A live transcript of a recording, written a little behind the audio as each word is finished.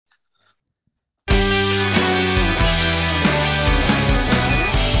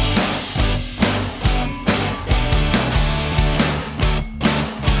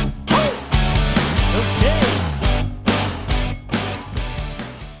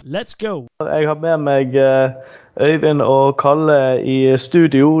Let's go! Jeg har med meg Øyvind og Kalle i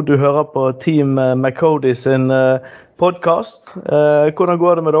studio. Du hører på Team McCody sin podcast. Hvordan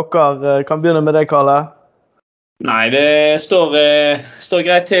går det med dere? Kan begynne med deg, Kalle. Nei, det står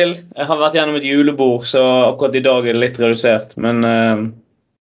greit til. Jeg har vært gjennom et julebord, så akkurat i dag er det litt redusert. Men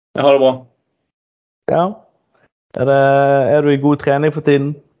jeg har det bra. Ja. Er du i god trening for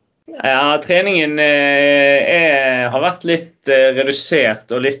tiden? Ja, treningen har vært litt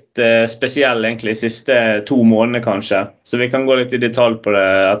redusert og litt spesiell egentlig de siste 2 månedene kanskje. Så vi kan gå litt i detalj på det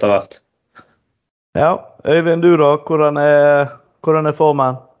etter hvert. Ja, Øyvind, du da? Hvordan er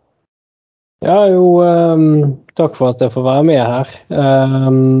formen? Ja, jo, takk for at jeg får være med her.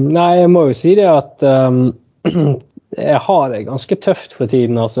 Nei, jeg må jo si det at jeg har det ganske tøft for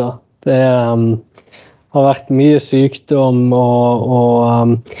tiden, altså. Det har vært mye sykdom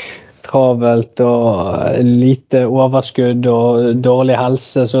og travelt og lite overskudd og dårlig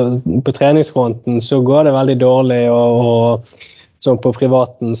helse. Så på treningsfronten så går det veldig dårlig, og sånn på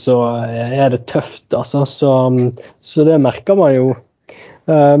privaten så er det tøft, altså. Så det merker man jo.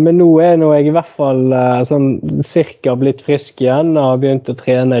 Men nå er jeg i hvert fall sånn cirka blitt frisk igjen og har begynt å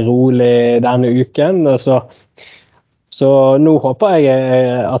trene rolig denne uken. Så nå håper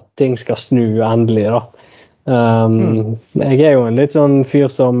jeg at ting skal snu endelig da. Jeg er jo en litt sånn fyr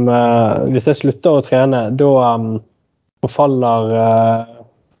som hvis jeg slutter å trene, da faller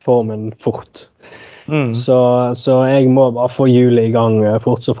formen fort. Så jeg må bare få hjulet i gang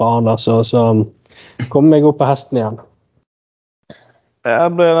fort så faen, så kommer jeg opp på hesten igjen.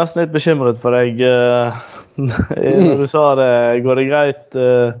 Jeg ble nesten litt bekymret for deg når du sa det. Går det greit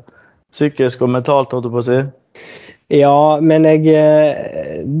psykisk og mentalt, holdt du på å si? Ja, men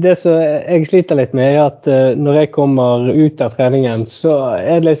det som jeg sliter litt med er at når jeg kommer ut av treningen, så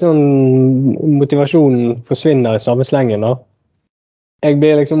er det litt sånn motivasjonen forsvinner i samme slengen da. Jeg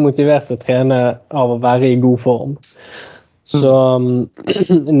blir liksom motivert til å trene av å være i god form. Så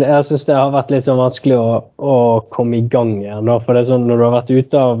jeg synes det har vært litt sånn vanskelig å komme i gang igjen da. For det er sånn, når du har vært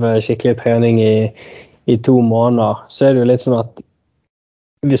ute av skikkelig trening i 2 måneder, så er det jo litt sånn at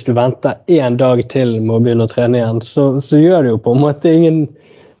hvis du venter 1 dag til med å begynne å trene igjen, så gjør det jo på en måte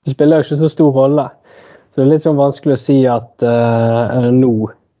det spiller jo ikke så stor rolle. Så det er litt sånn vanskelig å si at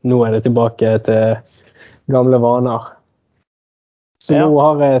nå er det tilbake til gamle vaner. Så nå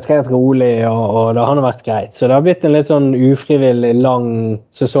har jeg trent rolig, og det har vært greit. Så det har blitt en litt sånn ufrivillig lang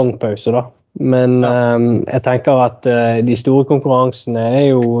sesongpause da. Men jeg tenker at de store konkurransene er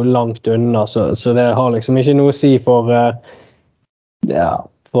jo langt unna, så det har liksom ikke noe å si for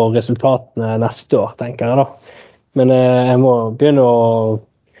resultatene neste år, tenker jeg da. Men jeg må begynne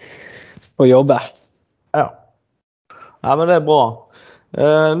å jobbe. Ja, men det er bra.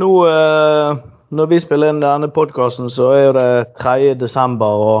 Nå, når vi spiller inn denne podcasten, så er det 3.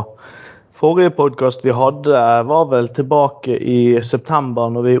 desember, og forrige podcast vi hadde var vel tilbake i september,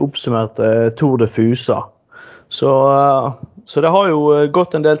 når vi oppsummerte Tour de Fusa. Så det har jo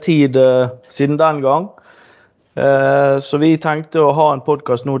gått en del tid siden den gang. Så vi tenkte å ha en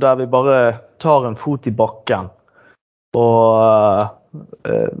podcast nå der vi bare tar en fot i bakken og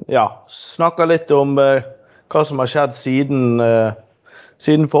snakker litt om hva som har skjedd siden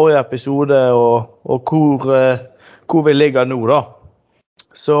forrige episode og hvor vi ligger nå da.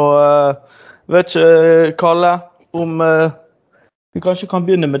 Så vet ikke, Kalle, om vi kanskje kan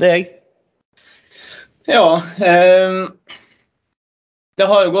begynne med deg? Ja, det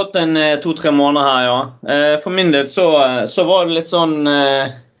har jo gått en 2-3 måneder her, ja. For min del så var det litt sånn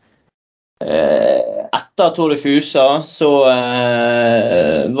etter Tour de Fusa så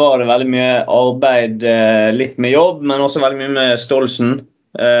var det veldig mye arbeid, litt med jobb, men også veldig mye med Stolsen,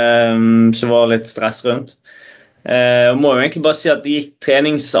 som var litt stress rundt. Jeg må jo egentlig bare si at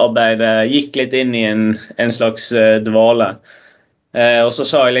treningsarbeidet gikk litt inn i en slags dvale. Og så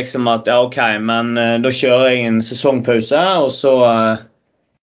sa jeg liksom at ja, ok, men da kjører jeg en sesongpause, og så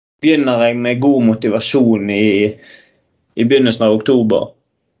begynner jeg med god motivasjon i begynnelsen av oktober.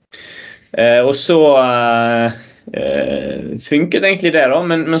 Og så funket egentlig det da,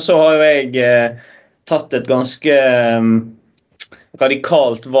 men så har jo jeg tatt et ganske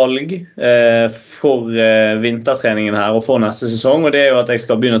radikalt valg for vintertreningen her og for neste sesong, og det er jo at jeg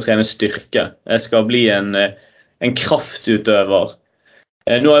skal begynne å trene styrke. Jeg skal bli en kraftutøver.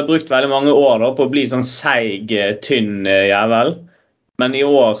 Nå har jeg brukt veldig mange år da, på å bli sånn seig, tynn jævel. Men i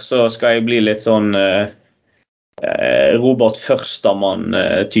år så skal jeg bli litt sånn Robert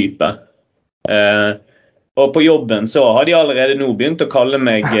Førstermann-type. Og på jobben så har de allerede nå begynt å kalle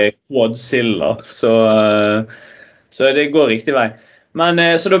meg Quadzilla. Så det går riktig vei. Men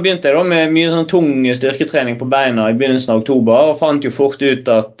så da begynte jeg da med mye sånn tung styrketrening på beina i begynnelsen av oktober, og fant jo fort ut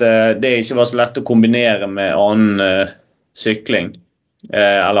at det ikke var så lett å kombinere med annen sykling,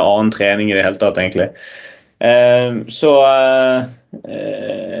 eller annen trening i det hele tatt egentlig. Så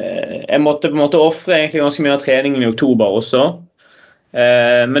jeg måtte på en måte offre egentlig ganske mye av treningen i oktober også.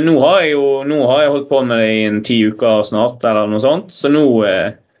 Men nå har jeg holdt på med det i 10 uker snart, eller noe sånt. Så nå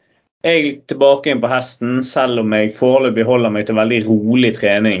er jeg tilbake inn på hesten, selv om jeg foreløpig holder meg til veldig rolig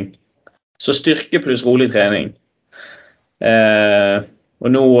trening. Så styrke pluss rolig trening. Og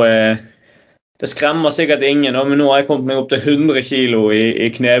nå, det skremmer sikkert ingen, men nå har jeg kommet meg opp til 100 kilo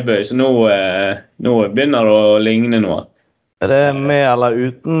i knebøy, så nå begynner det å ligne noe. Er det med eller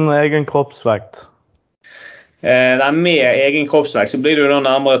uten egen kroppsvekt? Det er med egen kroppsvekt, så blir det jo da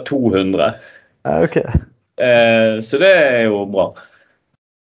nærmere 200. Ok. Så det er jo bra.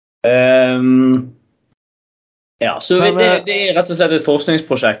 Ja, så det er rett og slett et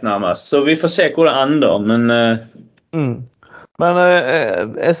forskningsprosjekt nærmest, så vi får se hvor det ender, men... Men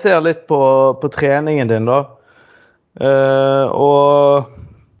jeg ser litt på treningen din da, og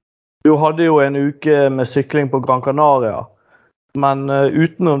du hadde jo en uke med sykling på Gran Canaria, men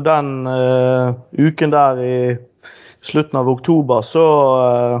utenom den uken der i slutten av oktober, så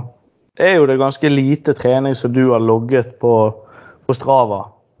er jo det ganske lite trening som du har logget på Strava.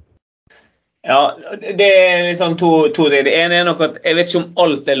 Ja, det er liksom to ting. Det ene er nok at jeg vet ikke om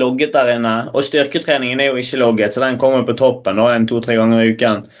alt er logget der inne, og styrketreningen er jo ikke logget, så den kommer på toppen da, 1-2-3 ganger i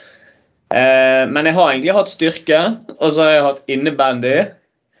uken. Men jeg har egentlig hatt styrke, og så har jeg hatt innebandy,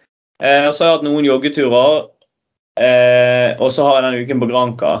 og så har jeg hatt noen joggeturer, og så har jeg den uken på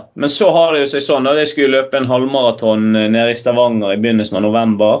Granca. Men så har det jo seg sånn at jeg skulle løpe en halvmaraton nede i Stavanger i begynnelsen av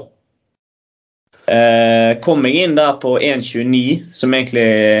november. Kom jeg inn der på 1.29, som egentlig...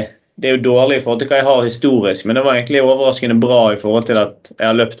 Det er jo dårlig i forhold til hva jeg har historisk, men det var egentlig overraskende bra i forhold til at jeg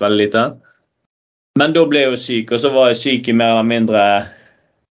har løpt veldig lite. Men da ble jeg jo syk, og så var jeg syk i mer eller mindre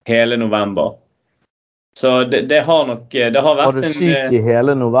hele november. Så det har nok... Det har vært var du syk i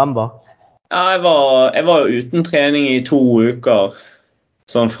hele november? Ja, jeg var jo uten trening i 2 uker.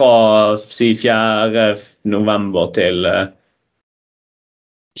 Sånn fra 4. november til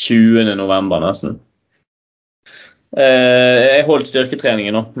 20. november nesten. Jeg holdt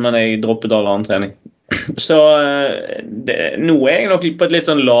styrketreningen nå, men jeg droppet all annen trening. Så nå er jeg nok på et litt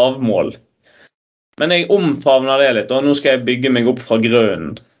sånn lavmål. Men jeg omfavner det litt, og nå skal jeg bygge meg opp fra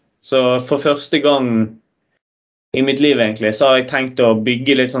grunnen. Så for første gang i mitt liv egentlig, så har jeg tenkt å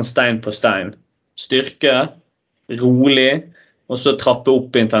bygge litt sånn stein på stein. Styrke, rolig, og så trappe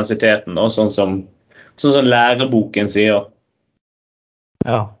opp intensiteten, da, sånn som læreboken sier.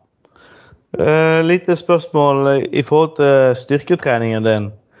 Ja. Lite spørsmål i forhold til styrketreningen din.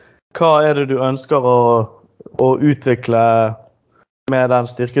 Hva er det du ønsker å utvikle med den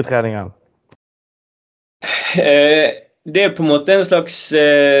styrketreningen? Det er på en måte en slags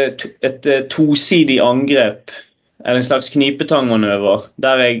et tosidig angrep, eller en slags knipetangmanøver,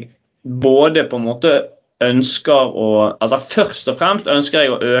 der jeg både på en måte ønsker altså først og fremst ønsker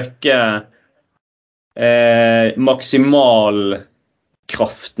jeg å øke maksimal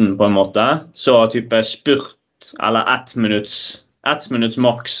kraften på en måte, så type spurt eller 1 minutts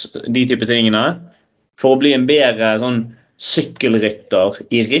maks, de type tingene, for å bli en bedre sånn sykkelrytter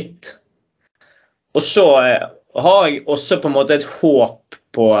i ritt. Og så har jeg også på en måte et håp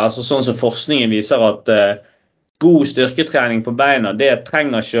på, altså sånn som forskningen viser at god styrketrening på beina, det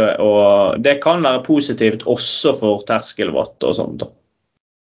trenger ikke, og det kan være positivt også for terskelwatt og sånt.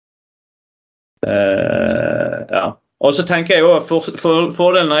 Ja. Og så tenker jeg jo,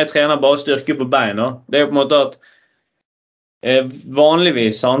 fordelen når jeg trener bare styrke på beina, det er jo på en måte at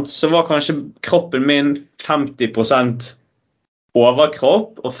vanligvis, sant, så var kanskje kroppen min 50%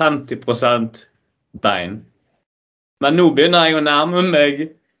 overkropp og 50% bein. Men nå begynner jeg å nærme meg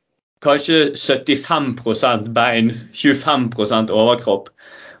kanskje 75% bein, 25% overkropp.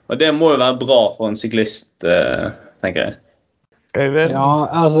 Og det må jo være bra for en syklist, tenker jeg. Ja,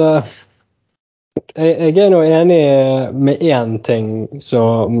 altså... Jeg er nå enig med en ting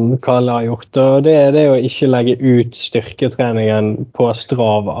som Kalle har gjort, og det er det å ikke legge ut styrketreningen på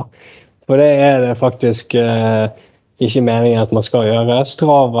Strava. For det er det faktisk ikke meningen at man skal gjøre.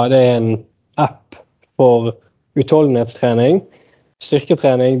 Strava, det er en app for utholdenhetstrening.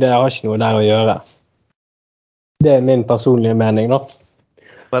 Styrketrening, det har ikke noe der å gjøre. Det er min personlige mening da.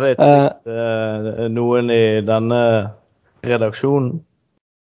 Var det noen i denne redaksjonen?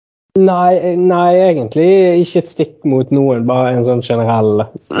 Nei, egentlig ikke et stikk mot noen, bare en sånn generell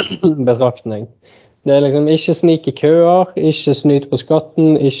betraktning. Det er liksom ikke snik i køer, ikke snyt på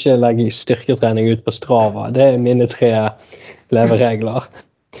skatten, ikke legge styrketrening ut på Strava. Det er mine 3 leveregler.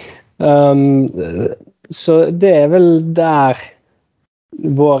 Så det vel der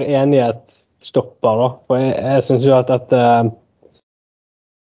vår enighet stopper da. For jeg synes jo at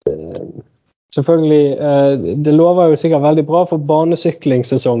selvfølgelig, det lover jo sikkert veldig bra for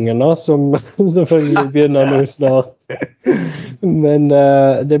banesyklingssesongen da, som selvfølgelig begynner nå snart. Men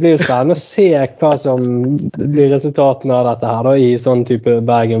det blir jo spennende å se hva som blir resultatene av dette her da, i sånn type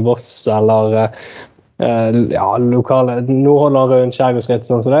Bergen-Voss eller lokale, nå holder rundt Skjærgårdsritt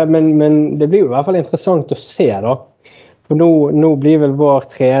sånn som det, men det blir jo i hvert fall interessant å se da. For nå blir vel vår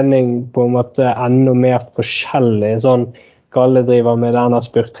trening på en måte enda mer forskjellig, sånn Kalle driver med denne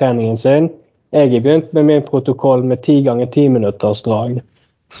spurttreningen sin. Jeg har begynt med min protokoll med 10 ganger 10 minutters drag.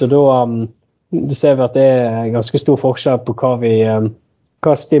 Så da ser vi at det ganske stor forskjell på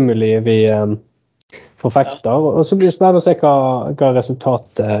hva stimuli vi forfekter. Og så blir det spennende å se hva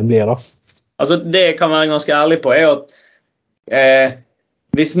resultatet blir da. Altså det jeg kan være ganske ærlig på at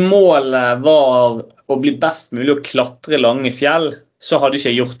hvis målet var å bli best mulig å klatre lange fjell, så hadde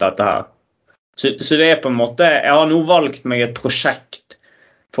ikke jeg gjort dette her. Så det på en måte, jeg har nå valgt meg et prosjekt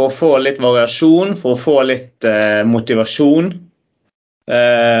for å få litt variasjon, for å få litt motivasjon.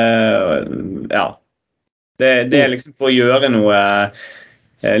 Ja. Det liksom for å gjøre noe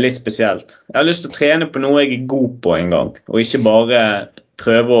litt spesielt. Jeg har lyst til å trene på noe jeg god på en gang, og ikke bare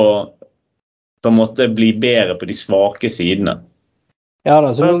prøve å på en måte bli bedre på de svake sidene. Ja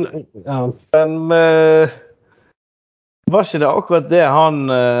da, så Men var ikke det akkurat det han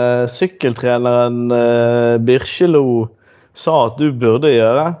sykkeltreneren Birkjelo sa at du burde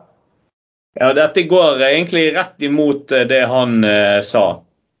gjøre? Ja, dette går egentlig rett imot det han sa.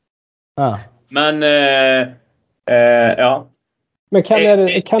 Ja. Men ja. Men hvem er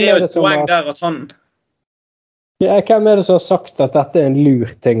det som poeng der at han... Hvem er det som har sagt at dette er en lur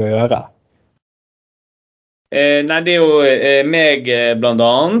ting å gjøre? Nei, det er jo meg blant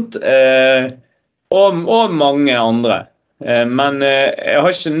annet, og mange andre. Men jeg har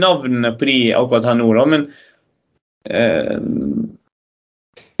ikke navnene på de akkurat her nå da, men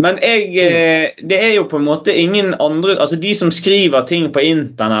det er jo på en måte ingen andre, altså de som skriver ting på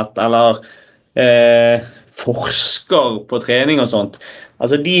internett eller forsker på trening og sånt,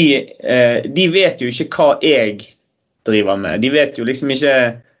 altså de vet jo ikke hva jeg driver med. De vet jo liksom ikke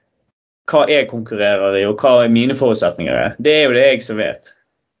hva jeg konkurrerer i, og hva mine forutsetninger er. Det er jo det jeg som vet.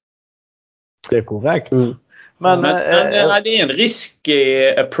 Det er korrekt. Men det er en risky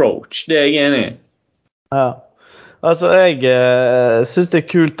approach, det er jeg enig i. Ja. Altså, jeg synes det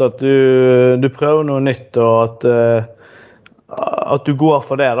er kult at du prøver noe nytt, og at du går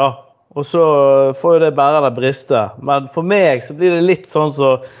for det da. Og så får jo det bære deg briste. Men for meg så blir det litt sånn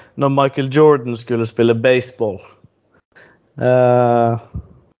som når Michael Jordan skulle spille baseball.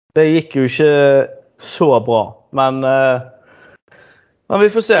 Det gikk jo ikke så bra, men vi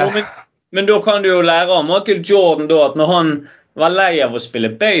får se. Men da kan du jo lære av Michael Jordan da, at når han var lei av å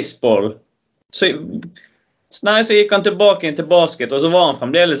spille baseball, så gikk han tilbake inn til basket, og så var han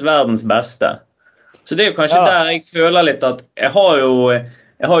fremdeles verdens beste. Så det er jo kanskje der jeg føler litt at jeg har jo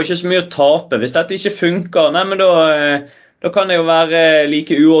ikke så mye å tape. Hvis dette ikke funker, nei, men da kan jeg jo være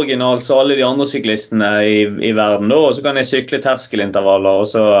like uoriginal som alle de andre syklistene i verden da, og så kan jeg sykle terskelintervaller, og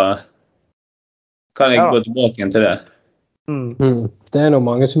så kan jeg gå tilbake inn til det. Det er noe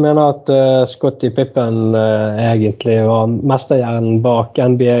mange som mener at Scottie Pippen egentlig var mesterhjernen bak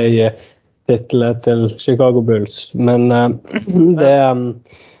NBA-titlet til Chicago Bulls, men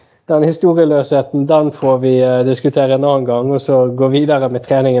den historieløsheten, den får vi diskutere en annen gang, og så gå videre med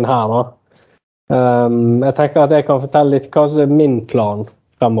treningen her da. Jeg tenker at jeg kan fortelle litt hva som er min plan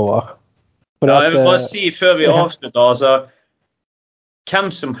fremover. Ja, jeg vil bare si før vi avslutter, altså,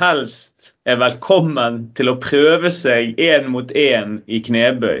 hvem som helst er velkommen til å prøve seg 1 mot 1 i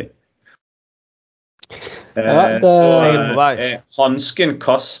knebøy. Så er hansken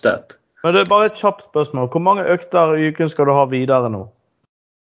kastet. Men det er bare et kjapt spørsmål. Hvor mange økter i uken skal du ha videre nå?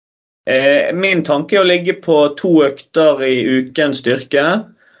 Min tanke er å ligge på 2 økter i uken styrke.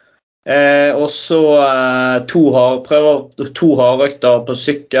 Og så 2 hardøkter på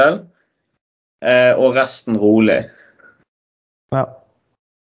sykkel. Og resten rolig. Ja.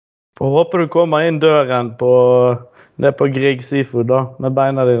 Og håper du kommer inn døren ned på Grieg Seafood da, med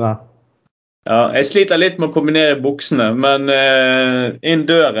beina dine. Ja, jeg sliter litt med å kombinere buksene, men inn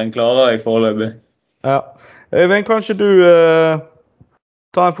døren klarer jeg foreløpig. Ja. Øyvind, kanskje du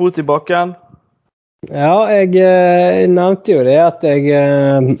tar en fot i bakken? Ja, jeg nevnte jo det at jeg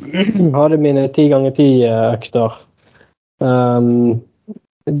hadde mine 10 ganger 10 økter.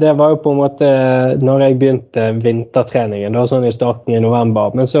 Det var jo på en måte når jeg begynte vintertreningen, det var sånn i starten i november,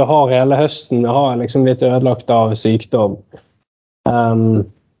 men så har hele høsten liksom blitt ødelagt av sykdom.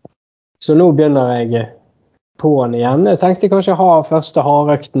 Så nå begynner jeg på'n igjen. Jeg tenkte kanskje ha første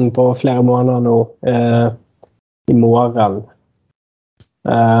hardøkten på flere måneder nå i morgen.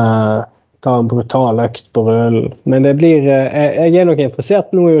 Ta en brutal økt på røllen. Men det blir, jeg er nok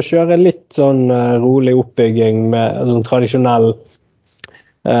interessert nå i å kjøre litt sånn rolig oppbygging med en tradisjonell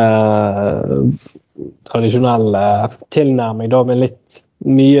tilnærming da, med litt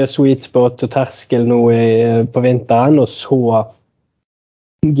mye sweet spot og terskel nå på vinteren, og så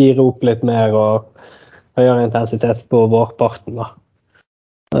gire opp litt mer og høyere intensitet på vårparten da.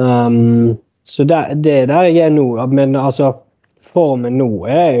 Så det er der jeg er nå, men altså formen nå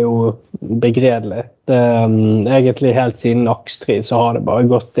er jo begredelig. Egentlig helt siden Akstrid så har det bare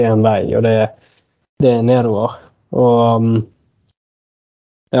gått en vei, og det er nedover. Og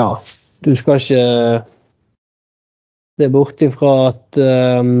ja, du skal ikke det er bort ifra at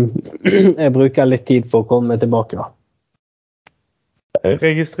jeg bruker litt tid på å komme tilbake da. Jeg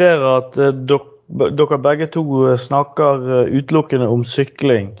registrerer at dere begge to snakker utelukkende om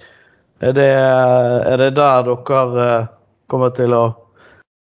sykling. Er det der dere kommer til å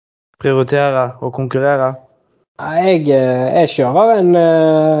prioritere og konkurrere? Jeg kjører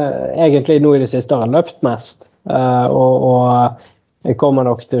egentlig nå i det siste har jeg løpt mest, og jeg kommer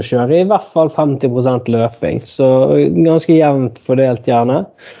nok til å kjøre i hvert fall 50% løping, så ganske jevnt fordelt gjerne.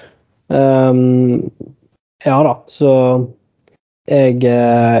 Ja da, så jeg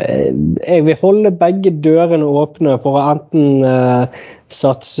vil holde begge dørene åpne for å enten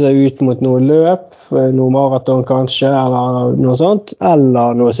satse ut mot noe løp, noe maraton kanskje, eller noe sånt,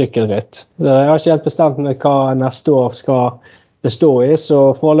 eller noe sykkelritt. Jeg har ikke helt bestemt meg hva neste år skal bestå i,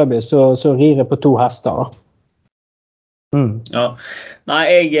 så foreløpig så rir jeg på 2 hester da. Ja. Nei,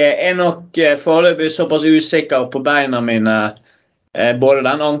 jeg er nok foreløpig såpass usikker på beina mine, både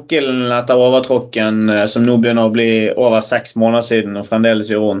den ankelen etter overtråkken som nå begynner å bli over 6 måneder siden og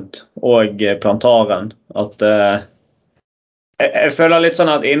fremdeles gjør vondt, og plantaren, at jeg føler litt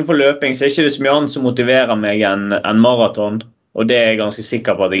sånn at innenfor løping så er ikke det så mye annet som motiverer meg enn maraton, og det er jeg ganske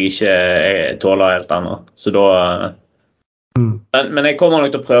sikker på at jeg ikke tåler helt ennå, så da men jeg kommer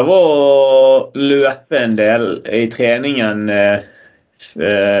nok til å prøve å løpe en del i treningen,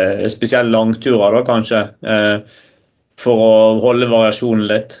 spesielt langturer da kanskje, for å holde variasjonen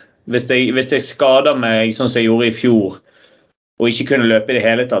litt. Hvis jeg skader meg sånn som jeg gjorde i fjor, og ikke kunne løpe i det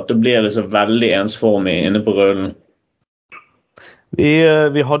hele tatt, da blir det så veldig ensformig inne på rullen. Vi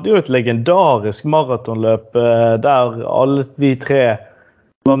hadde jo et legendarisk maratonløp der alle vi 3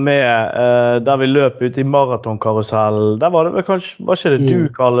 var med, der vi løp ut i maratonkarusellen. Der var det vel kanskje, var ikke det du,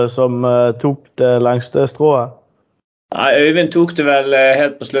 Kalle, som tok det lengste strået? Nei, Øyvind tok det vel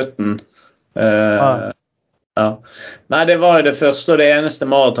helt på slutten. Ja. Nei, det var jo det første og det eneste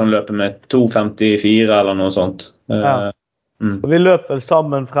maratonløpet med 2:54 eller noe sånt. Ja. Vi løp vel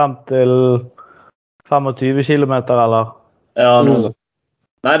sammen frem til 25 kilometer, eller? Ja, noe sånt.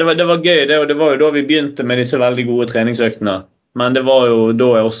 Nei, det var gøy, og det var jo da vi begynte med disse veldig gode treningsøktene. Men det var jo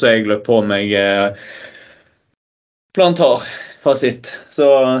da jeg løp på meg plantar fra sitt. Så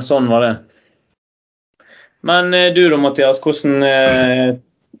sånn var det. Men du da, Mathias, hvordan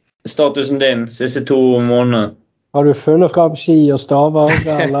statusen din siste 2 måneder? Har du funnet frem ski og staver,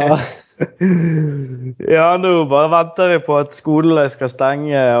 eller? Ja, nå bare venter vi på at skolene skal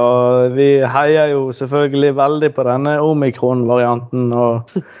stenge, og vi heier jo selvfølgelig veldig på denne omikron-varianten,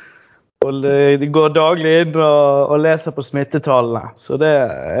 og de går daglig inn og leser på smittetallene, så det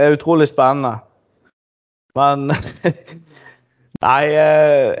er utrolig spennende. Men nei,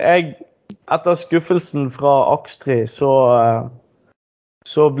 etter skuffelsen fra Akstrid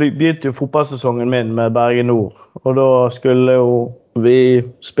så begynte jo fotballsesongen min med Bergen Nord, og da skulle jo vi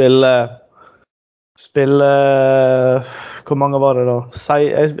spille hvor mange var det da?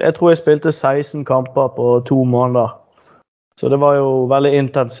 Jeg tror jeg spilte 16 kamper på 2 måneder. Så det var jo veldig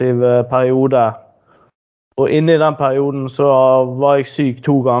intensiv periode. Og inne i den perioden så var jeg syk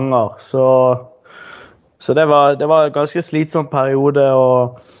 2 ganger. Så det var en ganske slitsom periode,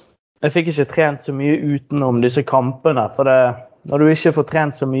 og jeg fikk ikke trent så mye utenom disse kampene. For når du ikke får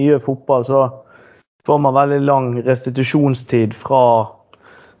trent så mye fotball, så får man veldig lang restitusjonstid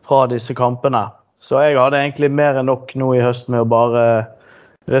fra disse kampene. Så jeg hadde egentlig mer enn nok nå i høst med å bare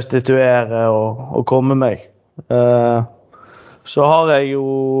restituere og komme meg. Så har jeg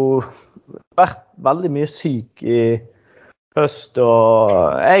jo vært veldig mye syk i høst, og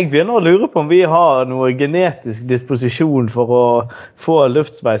jeg begynner å lure på om vi har noe genetisk disposisjon for å få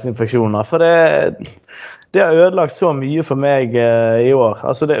luftveisinfeksjoner, for det har ødelagt så mye for meg i år.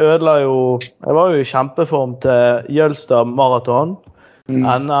 Altså det ødela jo, jeg var jo i kjempeform til Jølstad Marathon,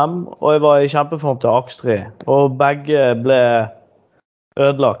 NM, og jeg var i kjempeform til Akstrid, og begge ble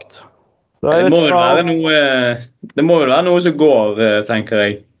ødelagt. Så Det jeg vet må ikke vel være noe, det må vel være noe som går, tenker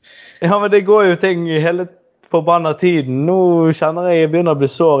jeg. Ja, men det går jo ting i hele forbanna tiden. Nå kjenner jeg begynner å bli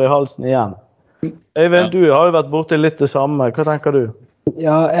sår i halsen igjen. Øyvind, du har jo vært borte litt det samme. Hva tenker du?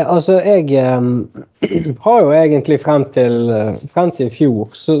 Ja, altså jeg har jo egentlig frem til i fjor,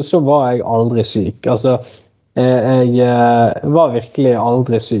 så var jeg aldri syk. Altså, jeg var virkelig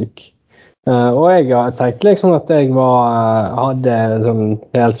aldri syk. Og jeg tenkte liksom at jeg hadde sånn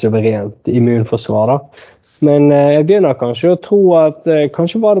helt suverent immunforsvar da. Men jeg begynner kanskje å tro at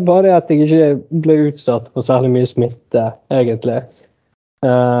kanskje var det bare det at jeg ikke ble utsatt for særlig mye smitte, egentlig.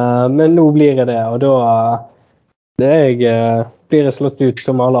 Men nå blir jeg det, og da blir jeg slått ut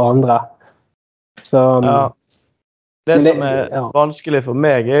som alle andre. Så, Ja. Det som er vanskelig for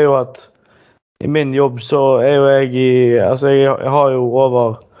meg er jo at i min jobb så er jo jeg har jo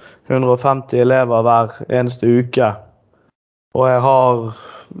over 150 elever hver eneste uke. Og jeg har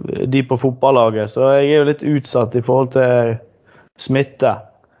de på fotballaget, så jeg er jo litt utsatt i forhold til smitte.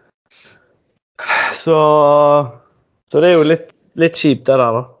 Så det er jo litt kjipt det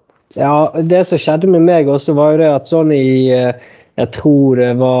der da. Ja, det som skjedde med meg også var jo det at sånn jeg tror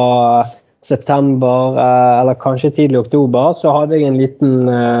det var september, eller kanskje tidlig oktober, så hadde jeg en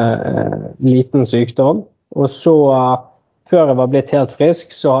liten sykdom. Og så, før jeg var blitt helt frisk,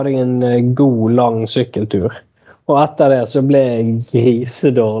 så hadde jeg en god, lang sykkeltur. Og etter det så ble jeg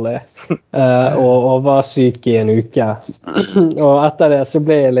grisedårlig, og var syk i en uke. Og etter det så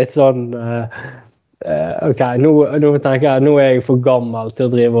ble jeg litt sånn... ok, nå tenker jeg, nå er jeg for gammel til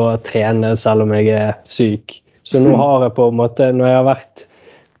å drive og trene selv om jeg er syk. Så nå har jeg på en måte, når jeg har vært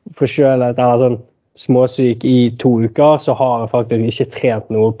forkjølet eller sånn småsyk i 2 uker, så har jeg faktisk ikke trent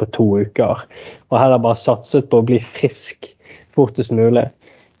noe på 2 uker. Og heller bare satset på å bli frisk fortest mulig.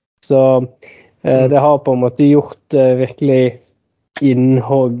 Så det har på en måte gjort virkelig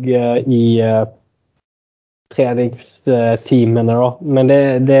innhogg i treningstimene da. Men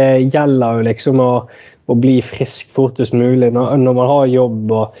det gjelder jo liksom å bli frisk fortest mulig. Når man har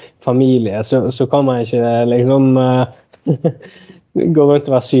jobb og familie, så kan man ikke liksom gå rundt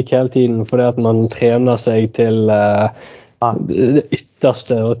og være syk hele tiden fordi at man trener seg til det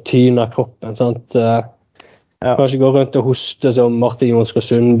ytterste og tyner kroppen, sant? Kanskje gå rundt og hoste som Martin Jonsrud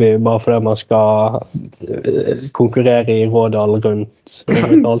Sundby bare fordi man skal konkurrere i Rådal rundt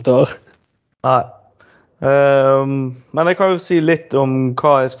et halvt år. Nei. Men jeg kan jo si litt om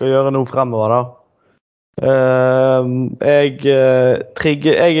hva jeg skal gjøre nå fremover da. Jeg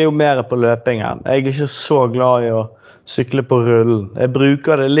er jo mer på løpingen. Jeg er ikke så glad i å sykle på rullen. Jeg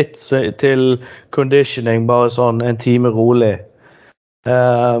bruker det litt til conditioning, bare sånn en time rolig.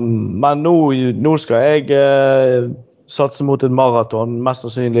 Men nå skal jeg satse mot et maraton, mest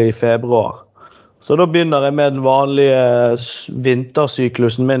sannsynlig i februar. Så da begynner jeg med den vanlige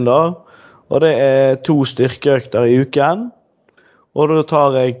vintersyklusen min da. Og det er 2 styrkeøkter i uken. Og da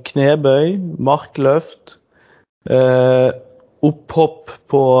tar jeg knebøy, markløft, opphopp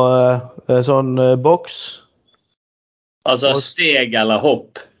på sånn boks. Altså steg eller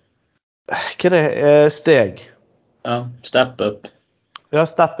hopp? Hva er det? Steg. Ja, step up. Ja,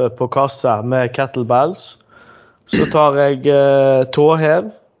 step up på kasse med kettlebells. Så tar jeg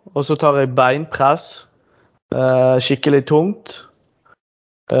tåhev, og så tar jeg beinpress. Skikkelig tungt.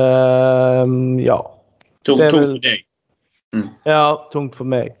 Ja. Tungt for deg? Ja, tungt for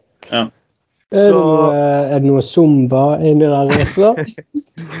meg. Ja. Er det noe zumba inni der også?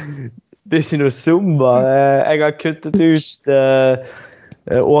 Det er ikke noe zumba. Jeg har kuttet ut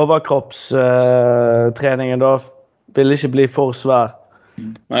overkroppstreningen da. Vil ikke bli for svær.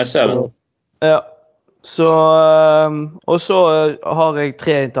 Jeg ser det. Ja. Så, og så har jeg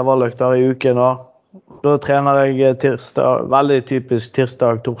 3 intervalløkter i uken da. Da trener jeg tirsdag, veldig typisk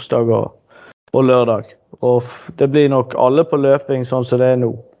tirsdag, torsdag og lørdag. Og det blir nok alle på løping sånn som det er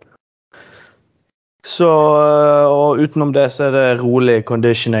nå. Så, og utenom det så er det rolig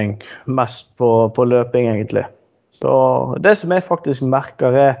conditioning, mest på løping egentlig. Så det som jeg faktisk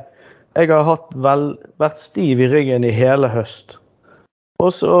merker jeg har vært stiv i ryggen i hele høst. Og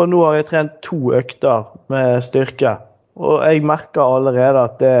så nå har jeg trent 2 økter med styrke, og jeg merker allerede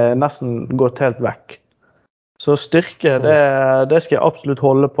at det er nesten gått helt vekk. Så styrke, det skal jeg absolutt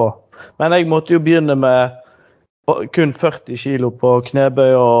holde på. Men jeg måtte jo begynne med kun 40 kilo på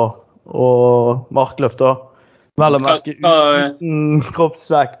knebøy og markløft da. Vel å merke uten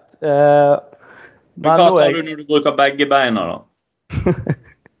kroppsvekt. Hva tar du når du bruker begge beina da?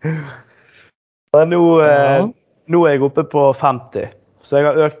 Nå er jeg oppe på 50. Så jeg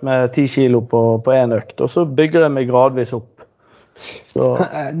har økt med 10 kilo på en økt. Og så bygger jeg meg gradvis opp. Så.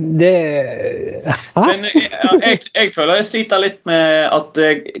 Det... Hæ? Men jeg føler jeg sliter litt med at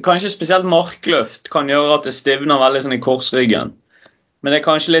kanskje spesielt markløft kan gjøre at det stivner veldig sånn i korsryggen. Men det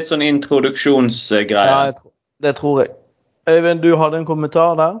kanskje litt sånn introduksjonsgreie. Ja, det tror jeg. Øyvind, du hadde en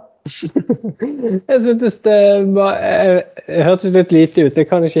kommentar der? Jeg synes det hørtes litt lite ut. Jeg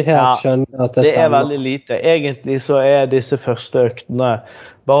kan ikke helt skjønne at det stemmer. Det veldig lite. Egentlig så disse første øktene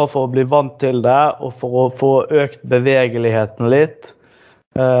bare for å bli vant til det, og for å få økt bevegeligheten litt.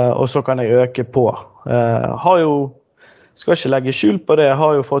 Og så kan jeg øke på. Skal ikke legge skjul på det, jeg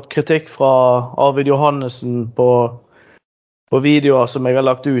har jo fått kritikk fra Arvid Johannessen på videoer som jeg har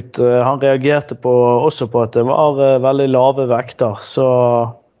lagt ut. Han reagerte også på at det var veldig lave vekter, så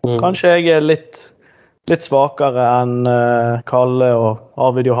kanskje jeg litt svakere enn Kalle og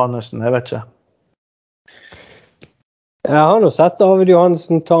Arvid Johannessen, jeg vet ikke. Jeg har nå sett Arvid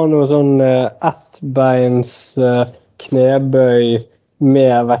Johannessen ta noe sånn ettbeins knebøy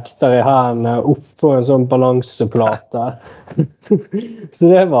med vekter i hendene opp på en sånn balanseplate. Så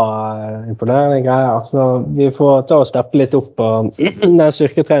det var imponerende greier. Så vi får ta og steppe litt opp på den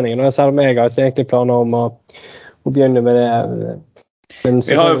styrketreningen, selv om jeg har ikke egentlig planer om å begynne med det.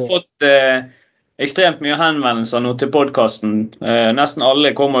 Vi har jo fått ekstremt mye henvendelser nå til podcasten. Nesten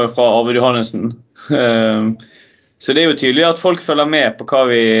alle kommer jo fra Arvid Johannessen. Så det er jo tydelig at folk følger med på hva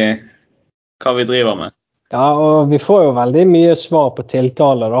vi driver med. Ja, og vi får jo veldig mye svar på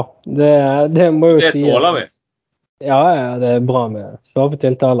tiltale da. Det må jo sies. Det tåler vi. Ja, det er bra med svar på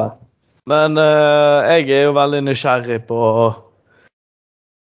tiltale. Men jeg jo veldig nysgjerrig på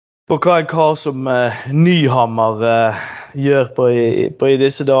hva en kar som Nyhammer gjør på i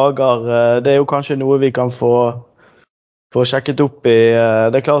disse dager. Det jo kanskje noe vi kan få sjekket opp i.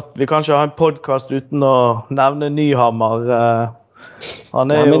 Det klart, vi kan ikke ha en podcast uten å nevne Nyhammer. Han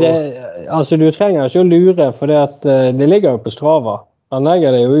jo... altså, du trenger ikke å lure, for det ligger jo på Strava. Han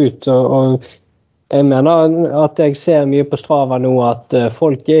legger det jo ut, og jeg mener at jeg ser mye på Strava nå at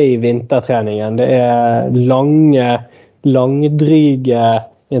folk i vintertreningen. Det lange, langdryge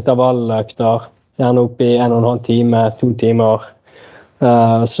intervalløkter, gjerne opp i 1,5 time, 2 timer.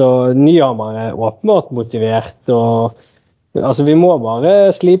 Så Nyhammer åpenbart motivert, og altså, vi må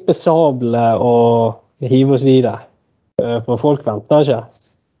bare slipe sablene og hive oss videre. For folk venter ikke.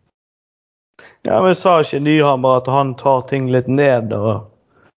 Ja, men sa ikke Nyhammer at han tar ting litt ned jo,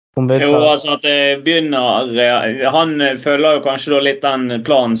 altså at det begynner han følger jo kanskje da litt den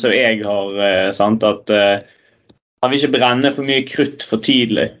planen som jeg har, sant? At han vil ikke brenne for mye krutt for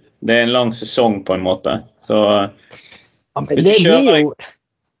tidlig. Det en lang sesong på en måte. Så ja,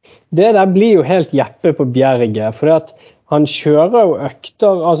 det der blir jo helt Jeppe på Bjerget, for at han kjører jo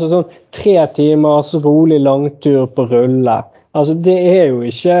økter, altså sånn 3 timers rolig langtur på rulle. Altså det jo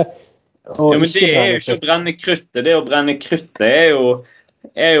ikke... Ja, men det jo ikke å brenne kruttet. Det å brenne kruttet jo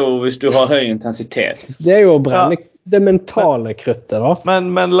hvis du har høy intensitet. Det jo å brenne det mentale kruttet da.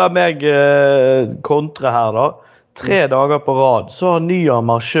 Men la meg kontre her da. 3 dager på rad så har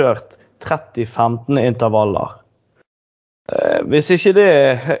Nyhammer kjørt 30-15 intervaller. Hvis ikke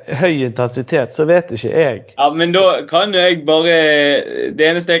det høy intensitet, så vet ikke jeg. Ja, men da kan jeg bare... Det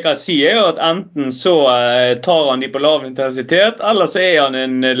eneste jeg kan si jo at enten så tar han de på lav intensitet, eller så han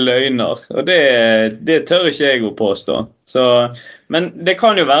en løgner. Og det tør ikke jeg å påstå. Så, men det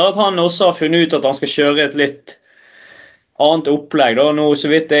kan jo være at han også har funnet ut at han skal kjøre et litt annet opplegg. Da. Nå,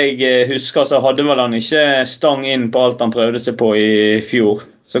 så vidt jeg husker, så hadde vel han ikke stang inn på alt han prøvde seg på i fjor.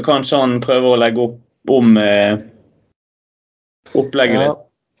 Så kanskje han prøver å legge om... opplegget litt.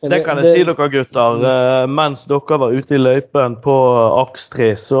 Det kan jeg si dere gutter. Mens dere var ute i løypen på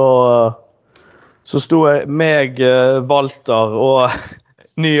Akstri, så sto jeg meg, Walter og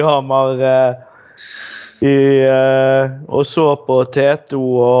Nyhammer og så på T2,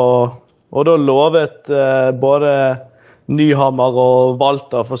 og da lovet både Nyhammer og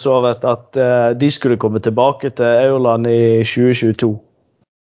Walter for så vidt at de skulle komme tilbake til Aurland i 2022.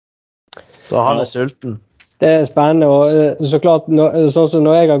 Så han sulten. Det spennende, og så klart, sånn som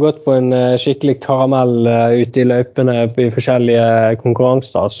når jeg har gått på en skikkelig karamell ute i løypene i forskjellige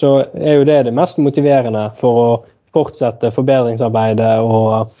konkurranser, så jo det mest motiverende for å fortsette forbedringsarbeidet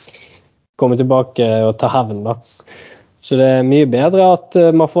og komme tilbake og ta hevn da. Så det mye bedre at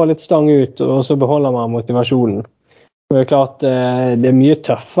man får litt stang ut, og så beholder man motivasjonen. Og det klart, det mye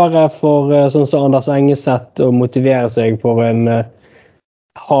tøffere for sånn som Anders Engeseth å motivere seg for en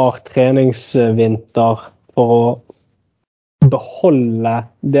hard treningsvinter for å beholde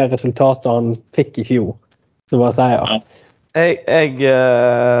det resultatet han fikk i fjor. Så bare sier jeg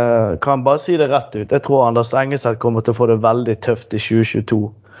kan bare si det rett ut. Jeg tror Anders Engeseth kommer til å få det veldig tøft i 2022.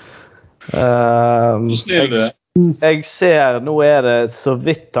 Jeg ser, nå det så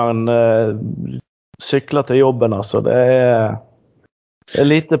vidt han sykler til jobben, altså. Det er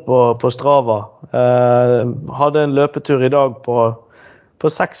lite på Strava. Hadde en løpetur i dag på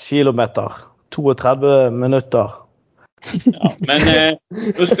 6 kilometer, 32 minutter. Ja, men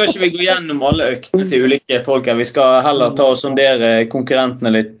nå skal ikke vi gå gjennom alle øktene til ulike folk her. Vi skal heller ta og sondere konkurrentene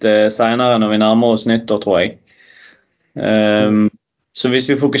litt senere når vi nærmer oss nyttår, tror jeg. Så hvis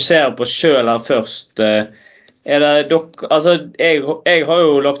vi fokuserer på oss selv her først, det dere, altså jeg har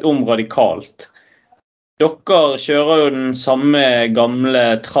jo lagt om radikalt. Dere kjører jo den samme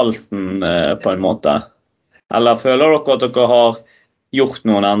gamle tralten på en måte. Eller føler dere at dere har gjort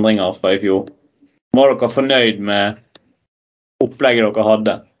noen endringer fra i fjor? Var dere fornøyd med opplegget dere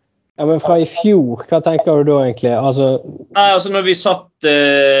hadde? Ja, men fra i fjor, hva tenker du da egentlig? Nei, altså når vi satt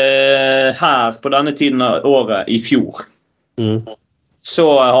her på denne tiden av året i fjor,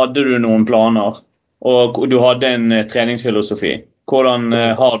 så hadde du noen planer, og du hadde en treningsfilosofi. Hvordan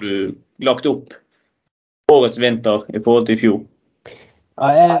har du lagt opp årets vinter i forhold til i fjor?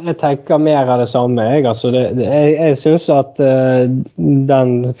 Ja, jeg tenker mer av det samme. Jeg synes at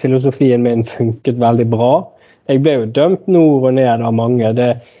den filosofien min funket veldig bra. Jeg ble jo dømt nord og ned av mange.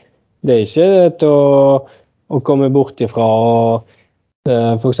 Det ikke til å komme bort ifra.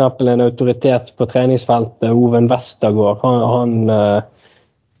 For eksempel en autoritet på treningsfeltet, Oven Vestergaard, han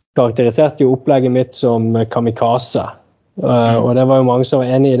karakteriserte jo opplegget mitt som kamikaze. Og det var jo mange som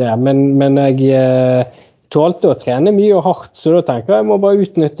var enig i det. Men jeg tålte å trene mye og hardt, så da tenker jeg må bare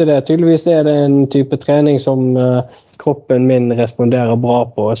utnytte det. Tydeligvis det en type trening som kroppen min responderer bra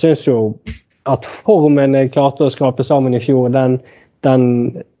på. Jeg synes jo at formen jeg klarte å skrape sammen i fjor, den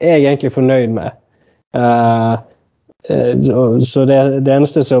jeg egentlig fornøyd med. Så det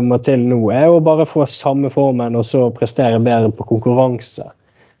eneste som må til nå å bare få samme formen og så prestere bedre på konkurranse.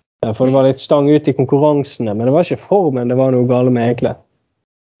 For det var litt stang ut i konkurransene, men det var ikke formen det var noe gale med egentlig.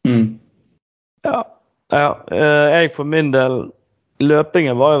 Ja, jeg for min del,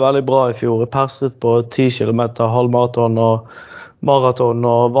 løpingen var jo veldig bra i fjor. Jeg perset på 10 kilometer, halvmaraton og maraton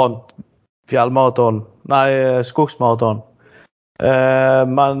og vant skogsmaraton.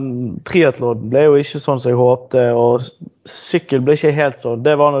 Men triathlon ble jo ikke sånn som jeg håpte, og sykkel ble ikke helt sånn.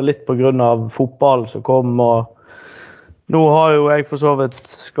 Det var nå litt på grunn av fotball som kom, og nå har jo jeg for så vidt,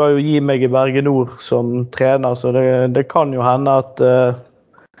 skal jo gi meg i Bergen Nord som trener, så det kan jo hende at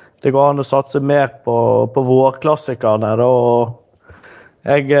det går an å satse mer på vårklassikerne, og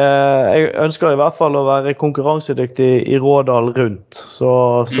jeg ønsker i hvert fall å være konkurransedyktig i Rådal rundt,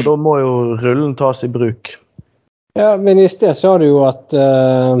 så da må jo rullen tas i bruk. Ja, men i sted sa du jo at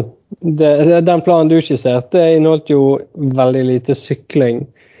den planen du skisserte inneholdt jo veldig lite sykling.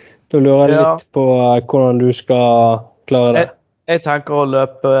 Da lurer jeg litt på hvordan du skal klare det. Jeg tenker å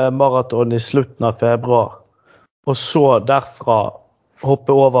løpe maraton i slutten av februar, og så derfra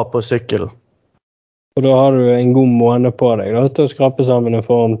hoppe over på sykkel. Og da har du en god måned på deg da, til å skrape sammen en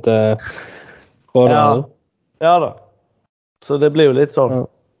form til Rådal. Ja da. Så det blir jo litt sånn.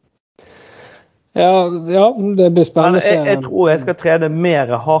 Ja, det blir spennende å se. Jeg tror jeg skal trene mer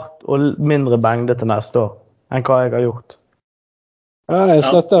hardt og mindre mengde til neste år enn hva jeg har gjort. Ja, jeg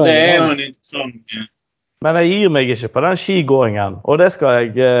støtter deg. Det jo en interessant. Men jeg gir meg ikke på den skigåingen, og det skal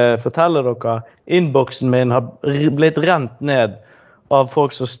jeg fortelle dere. Innboksen min har blitt rent ned av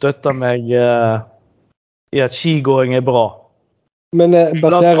folk som støtter meg i at skigåing bra. Men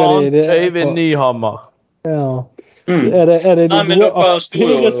baserer de det Øyvind Nyhammer. Ja. Er det de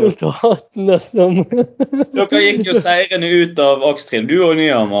gode resultatene som Dere gikk jo seirende ut av Akstril, du og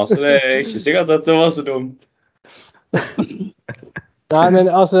Nyhammer, så det ikke sikkert at det var så dumt. Nei, men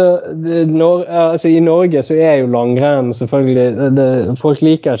i Norge så jo langrenn selvfølgelig, folk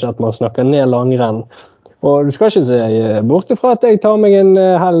liker ikke at man snakker ned langrenn. Og du skal ikke se bort fra at jeg tar meg en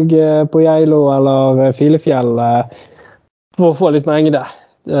helg på Geilo eller Filefjell for å få litt mengde.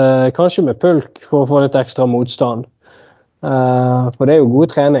 Kanskje med pulk for å få litt ekstra motstand. For det jo god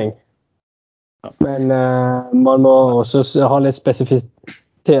trening. Men man må også ha litt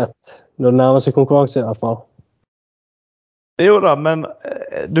spesifitet når det nærmer seg konkurranse i hvert fall. Jo da, men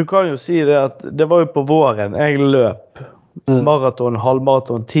du kan jo si det at det var jo på våren jeg løp maraton,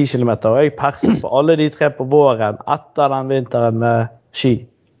 halvmaraton, 10 kilometer, og jeg perset på alle de 3 på våren etter den vinteren med ski.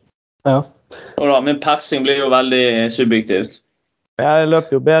 Ja. Og da, men persing blir jo veldig subjektivt. Jeg løp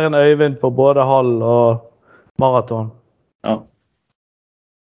jo bedre enn Øyvind på både halv og maraton. Ja,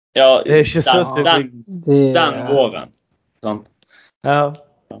 det ikke så subjektivt. Den våren. Sant? Ja,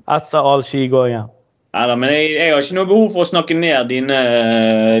 etter all skigåingen. Neida, men jeg har ikke noe behov for å snakke ned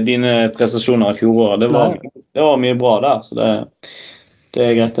dine prestasjoner i fjoråret. Det var mye bra der, så det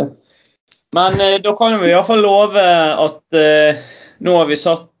greit det. Men da kan vi I hvert fall love at nå har vi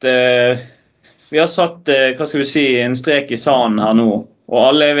satt hva skal vi si, en strek I sanden her nå. Og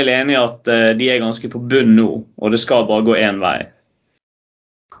alle vel enige at de ganske på bunn nå, og det skal bare gå en vei.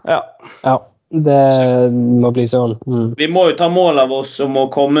 Ja. Det må bli sånn. Vi må jo ta mål av oss om å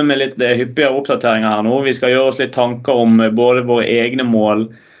komme med litt hyppigere oppdateringer her nå. Vi skal gjøre oss litt tanker om både våre egne mål,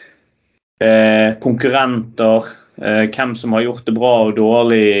 konkurrenter, hvem som har gjort det bra og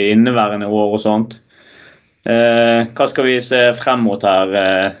dårlig I inneværende år og sånt. Hva skal vi se frem mot her,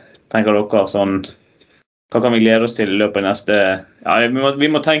 tenker dere sånn? Hva kan vi glede oss til I løpet av neste... Ja, vi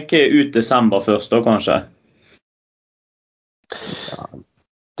må tenke ut desember først da, kanskje.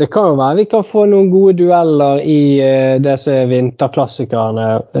 Det kan jo være vi kan få noen gode dueller I disse vinterklassikerne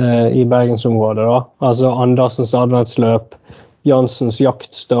I Bergensområdet da. Altså Andersens adventsløp, Janssens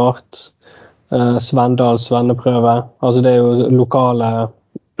jaktstart, Svendals venneprøve. Altså det jo lokale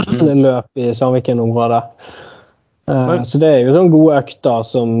løp I Sandviken-området. Så det jo sånne gode økter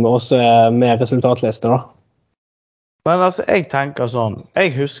som også med resultatlister da. Men altså, jeg tenker sånn.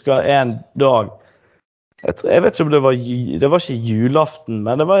 Jeg husker en dag. Jeg vet ikke om det var ikke julaften,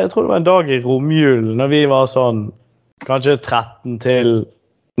 men jeg tror det var en dag I romjulen, når vi var sånn, kanskje 13 til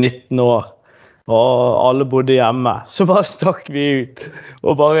 19 år, og alle bodde hjemme. Så bare stakk vi ut,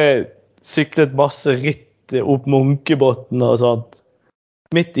 og bare syklet masse ritt opp Munkebotn og sånt,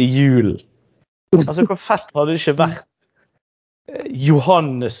 midt I julen. Altså, hvor fett hadde det ikke vært?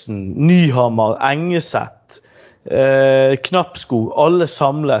 Johannesen, Nyhammer, Engeset, Knappsko, alle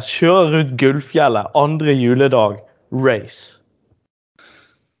samles, kjører rundt Gullfjellet, andre juledag, race.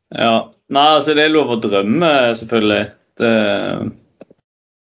 Ja, nei, altså det lov å drømme, selvfølgelig.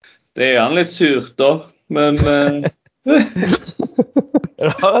 Det gjerne litt surt da, men...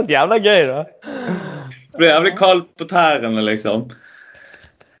 Det har vært jævla gøy da. Det blir jævlig kaldt på tærene, liksom.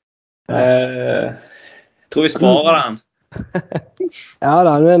 Jeg tror vi sparer den. Ja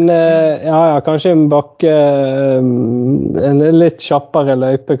da, men kanskje en bakke, en litt kjappere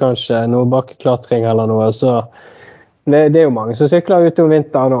løype kanskje, noe bakkeklatring eller noe, så det jo mange som sykler ute om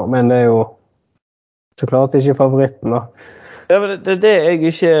vinteren nå, men det jo så klart ikke favoritten da. Ja, men det det jeg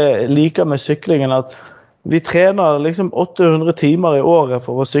ikke liker med syklingen, at vi trener liksom 800 timer I året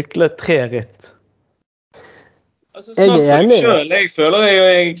for å sykle 3 ritt. Altså, snakk for deg selv, jeg føler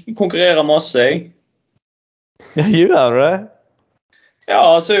jeg konkurrerer masse, jeg. Ja, gjør du det? Ja,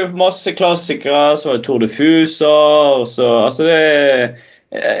 altså masse klassikere, så var det Tour de Fusa, og så, altså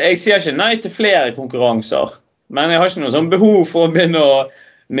jeg sier ikke nei til flere konkurranser, men jeg har ikke noe sånn behov for å begynne å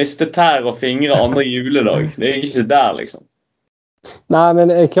miste tær og fingre andre juledag. Det ikke der, liksom. Nei,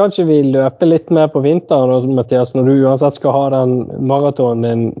 men kan ikke vi løpe litt mer på vinteren, Mathias, når du uansett skal ha den maratonen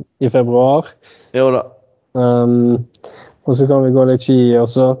din I februar? Jo da. Og så kan vi gå litt ski, og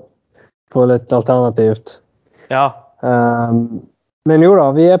så få litt alternativt. Ja. Men jo da,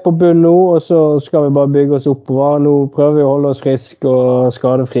 vi på bunn nå, og så skal vi bare bygge oss oppover. Nå prøver vi å holde oss friske og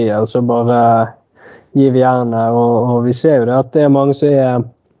skadefrie, og så bare gir vi jernet. Og vi ser jo det at det mange som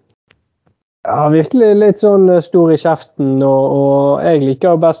virkelig litt sånn stor I kjeften, og jeg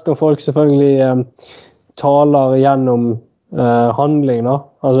liker best når folk selvfølgelig taler gjennom handling da.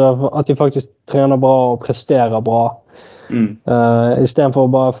 Altså at de faktisk trener bra og presterer bra, I stedet for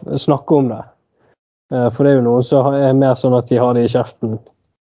å bare snakke om det. For det jo noe så mer sånn at de har det I kjeften.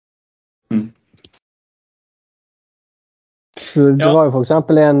 Det var jo for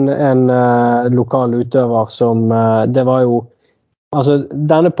eksempel en lokal utøver som, det var jo, altså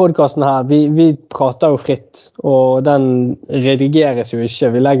denne podcasten her, vi prater jo fritt, og den redigeres jo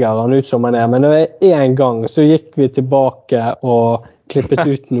ikke, vi legger den ut som den men det var en gang så gikk vi tilbake og klippet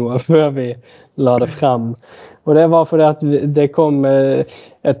ut noe før vi la det frem. Og det var fordi at det kom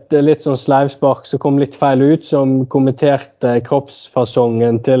et litt sånn sleivspark som kom litt feil ut, som kommenterte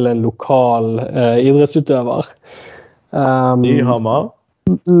kroppsfasongen til en lokal idrettsutøver. Nyhammer?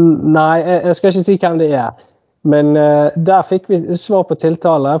 Nei, jeg skal ikke si hvem det men der fikk vi svar på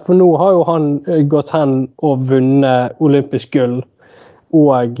tiltale, for nå har jo han gått hen og vunnet olympisk gull,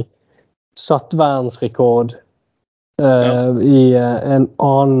 og satt verdensrekord I en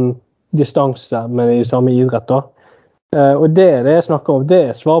annen distanse, men I samme idrett da. Og det jeg snakker om,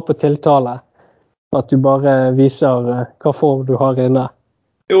 det svar på tiltale. At du bare viser hva form du har inne.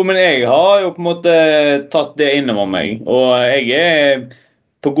 Jo, men jeg har jo på en måte tatt det innover meg, og jeg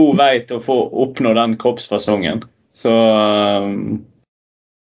på god vei til å få oppnå den kroppsfasongen. Så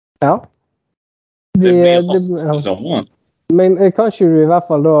ja. Det blir hardt på sommeren. Men kanskje du I hvert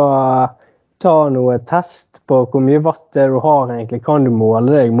fall da ta noe test på hvor mye watt det du har egentlig. Kan du måle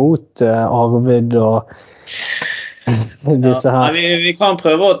deg mot Arvid og disse her. Vi kan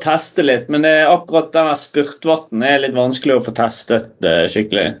prøve å teste litt, men det er akkurat denne spurtvatten er litt vanskelig å få testet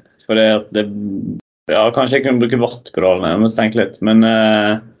skikkelig. For kanskje jeg kunne bruke vattpedalene, jeg må tenke litt. Men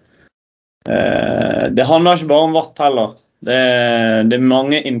det handler ikke bare om vatt heller. Det er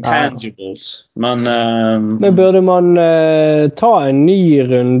mange intangibles. Men burde man ta en ny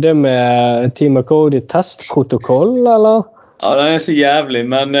runde med Team Cody testprotokoll, eller? Ja, den er så jævlig,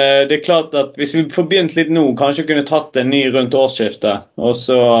 men det er klart at hvis vi får begynt litt nå, kanskje kunne tatt en ny rundt årsskiftet, og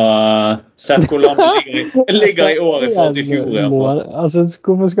så sett hvor landet ligger i år i forhold til fjor i hvert fall. Altså,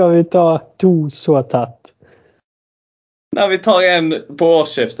 hvorfor skal vi ta 2 så tett? Nei, vi tar en på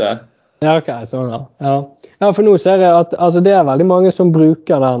årsskiftet. Ja, ok, sånn da. Ja, for nå ser jeg at altså, det er veldig mange som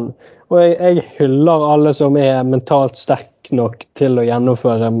bruker den, og jeg hyller alle som er mentalt sterk nok til å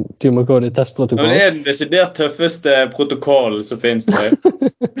gjennomføre Team Cody testprotokoll. Det er den desidert tøffeste protokollen som finnes det.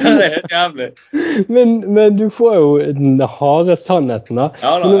 Det er helt jævlig. Men du får jo den harde sannheten da.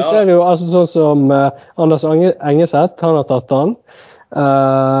 Ja, men nå ser jeg jo altså, sånn som Anders Engeseth, han har tatt den.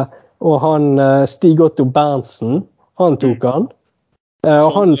 Og han Stig Otto Berntsen, han tok den.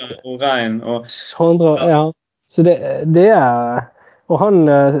 Og Rein. Ja. Så det er... Og han,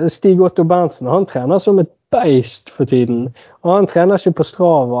 Stig Otto Berntsen, han trener som et beist for tiden. Og han trener ikke på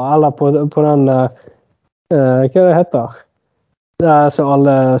Strava, eller på den, hva det heter? Det er som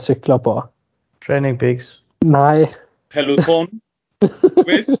alle sykler på. Training Peaks. Nei. Peloton.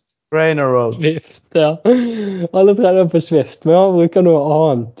 Swift. Trainer Road. Swift, ja. Alle trener på Swift, men han bruker noe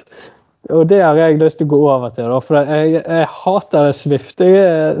annet. Og det har jeg lyst til å gå over til, da, for jeg hater det Swift. Jeg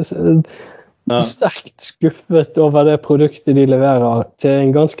er sterkt skuffet over det produktet de leverer til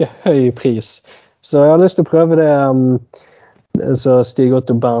en ganske høy pris. Så jeg har lyst til å prøve det så Stig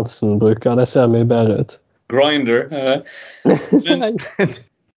Otto Berntsen bruker. Det ser mye bedre ut. Grindr.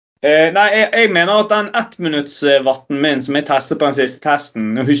 Nei, jeg mener at den 1-minutts-vatten min som jeg testet på den siste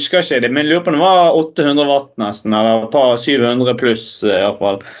testen, jeg husker ikke det, men jeg lurer på det var 800 watt nesten, eller et par 700 pluss i hvert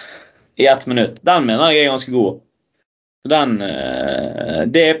fall, i 1 minutt. Den mener jeg er ganske god. Det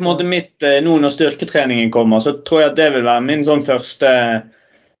er på en måte mitt, nå når styrketreningen kommer, så tror jeg at det vil være min sånn første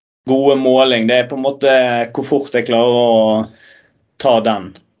gode måling. Det er på en måte hvor fort jeg klarer å ta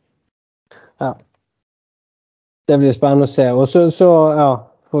den. Ja. Det blir spennende å se. Og så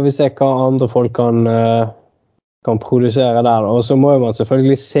får vi se hva andre folk kan produsere der. Og så må man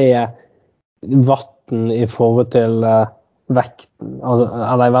selvfølgelig se vatten i forhold til vekten, altså,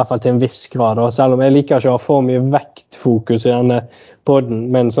 eller i hvert fall til en viss grad, og selv om jeg liker ikke å ha for mye vektfokus i denne podden,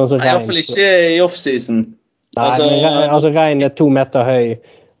 men sånn som Rein... I hvert fall ikke i off-season. Altså Rein er 2 meter høy,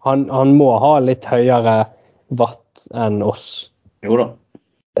 han må ha litt høyere watt enn oss. Jo da.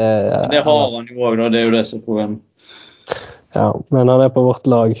 Det har han jo også, det er jo det som er problemet. Ja, men han er på vårt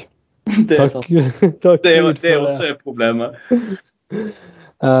lag. Det er sant. Takk det er også problemet.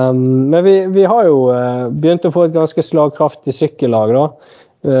 Men vi har jo begynt å få et ganske slagkraftig sykkellag da,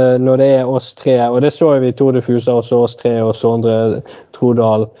 når det er oss 3, og det så vi i Tour de Fusa også, oss 3 og Sondre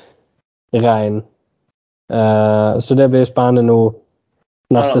Trodal, Rein. Så det blir spennende nå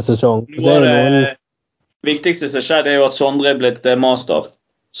neste sesong. Det viktigste som skjedde er jo at Sondre er blitt master,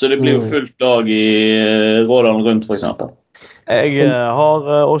 så det blir jo fullt lag i Rådalen rundt for eksempel. Jeg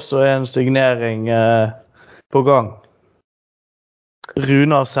har også en signering på gang.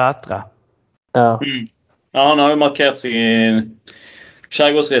 Runar Sætre. Ja. Ja, han har jo markert seg i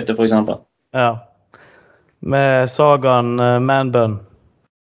Skjærgårdsrittet for eksempel. Ja. Med Sagan Manbun.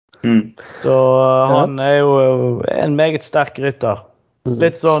 Så han er jo en meget sterk rytter.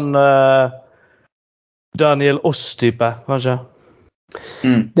 Litt sånn Daniel Oss-type, kanskje.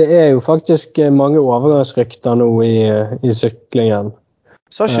 Det er jo faktisk mange overgangsrykter nå i syklingen.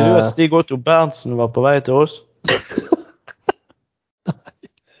 Sa ikke du at Stig Otto Berntsen var på vei til oss?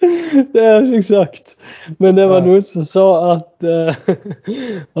 Det har jeg ikke sagt. Men det var noen som sa at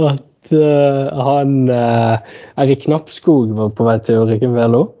han Erik Knappskog var på vei til Ulriken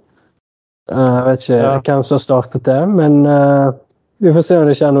Velo. Jeg vet ikke hvem som har startet det, men vi får se om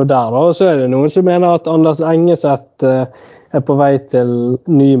det skjer noe der da. Og så er det noen som mener at Anders Engeseth er på vei til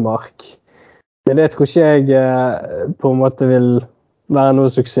Nymark. Men det tror ikke jeg på en måte vil være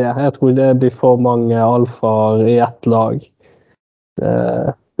noe suksess. Jeg tror det blir for mange alfaer i ett lag.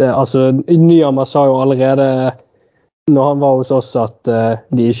 Altså, Nyhammer sa jo allerede når han var hos oss at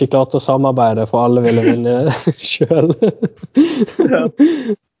de ikke klarte å samarbeide, for alle ville vinne selv.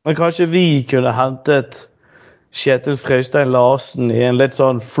 Men kanskje vi kunne hentet Kjetil Frøystein Larsen i en litt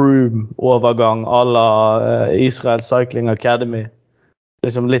sånn Froome-overgang à la Israel Cycling Academy.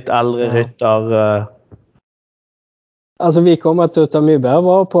 Liksom litt eldre rytter. Altså, vi kommer til å ta mye bedre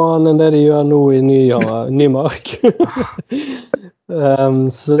vare på han enn det de gjør nå i Nymark.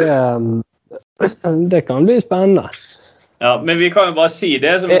 Så det kan bli spennende. Ja, men vi kan jo bare si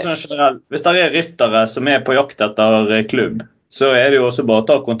det som sånn generelt. Hvis det er ryttere som er på jakt etter klubb, så er det jo også bare å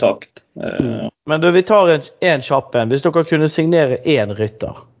ta kontakt. Men vi tar en kjapp en. Hvis dere kunne signere en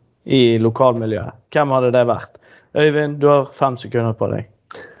rytter i lokalmiljøet, hvem hadde det vært? Øyvind, du har 5 sekunder på deg.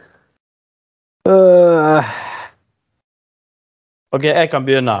 Ok, jeg kan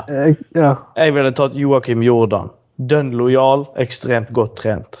begynne. Ja. Jeg ville tatt Joakim Jordan. Dønn lojal, ekstremt godt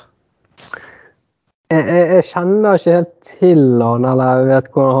trent. Jeg kjenner ikke helt til han, eller jeg vet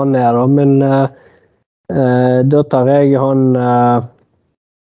hvor han er da, men da tar jeg han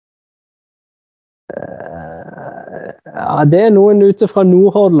ja, det er noen ute fra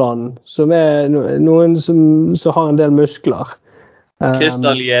Nordhordland som er noen som har en del muskler.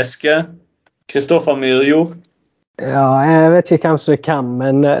 Kristal Jeske, Kristoffer Myrjord. Ja, jeg vet ikke hvem som er hvem,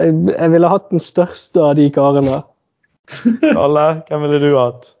 men jeg ville hatt den største av de karene. Kalle, hvem ville du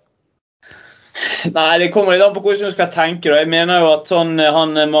hatt? Nei, det kommer litt an på hvordan du skal tenke. Da. Jeg mener jo at han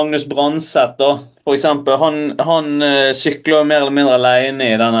Magnus Brandseth, da, for eksempel, han sykler mer eller mindre alene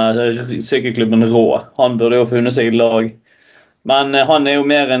i denne sykkelklubben Rå. Han burde jo funnet seg et lag. Men han er jo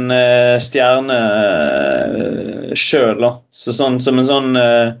mer en stjerne selv, da. Så som en sånn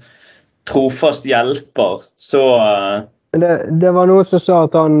trofast hjelper, så Det var noen som sa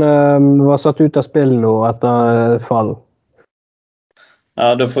at han var satt ut av spill nå etter fall.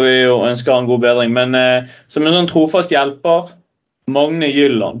 ja, da får vi jo ønske han god bedring. Men som en sånn trofast hjelper, Magne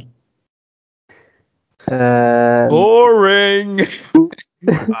Jylland. Boring!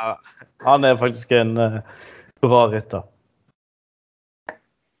 Han er faktisk en bra rytter.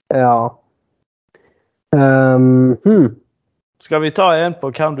 Ja. Skal vi ta en på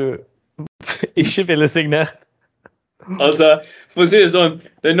hvem du ikke ville signere? Altså, for å si det sånn,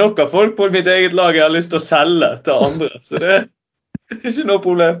 det er nok av folk på mitt eget lag jeg har lyst til å selge til andre, så det er ikke noe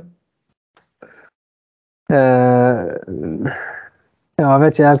problem. Jeg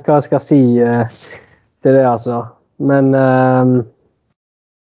vet ikke helt hva jeg skal si til det, altså. Men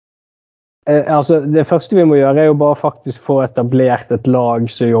altså, det første vi må gjøre er jo bare faktisk få etablert et lag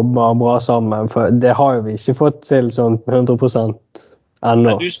som jobber bra sammen, for det har jo vi ikke fått til sånn 100%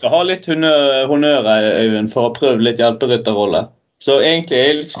 ennå. Du skal ha litt honnør, Øyvind, for å ha prøvd litt hjelperytterrolle. Så egentlig er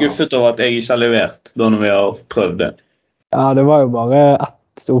jeg litt skuffet over at jeg ikke har levert da når vi har prøvd det. Ja, det var jo bare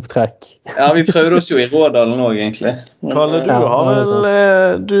ett opptrekk. Ja, vi prøvde oss jo i Rådalen også, egentlig. Kalle, du har vel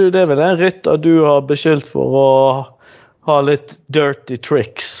det er vel en rytter du har beskyldt for å ha litt dirty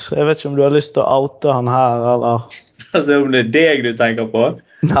tricks. Jeg vet ikke om du har lyst til å oute han her, eller? Altså, om det er deg du tenker på?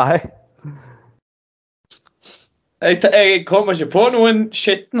 Nei. Jeg kommer ikke på noen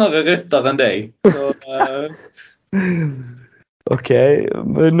skittnere rytter enn deg. Så, Ok,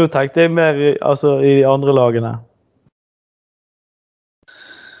 men nå tenkte jeg mer i de andre lagene.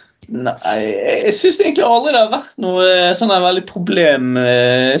 Nei, jeg synes egentlig aldri det har vært noe sånn veldig problem.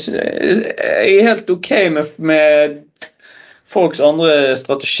 Jeg er helt ok med folks andre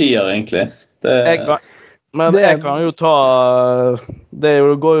strategier, egentlig. Jeg kan jo ta det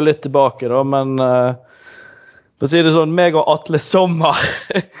går jo litt tilbake da, men for å si det sånn, meg og Atle Sommer,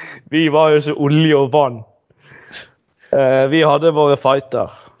 vi var jo så olje og vann. Vi hadde våre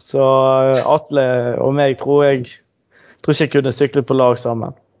fighter, så Atle og meg tror ikke kunne sykle på lag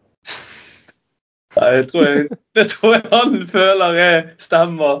sammen. Nei, det tror jeg han føler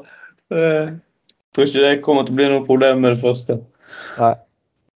stemmer. Jeg tror ikke det kommer til å bli noe problem med det første. Nei,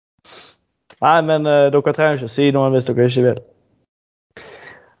 men dere trenger ikke å si noe hvis dere ikke vil.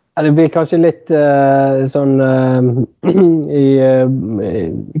 Det blir kanskje litt sånn i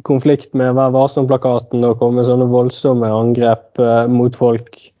konflikt med Vær varsom-plakaten og komme sånne voldsomme angrep mot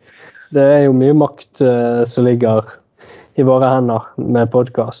folk. Det er jo mye makt som ligger i våre hender med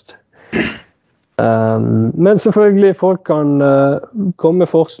podcast. Men selvfølgelig folk kan komme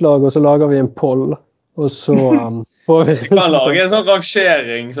med forslag, og så lager vi en poll. Og så får vi kan lage en sånn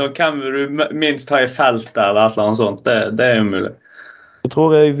rangering, så hvem vil du minst ha i feltet eller et eller annet sånt. Det er jo mulig. Så tror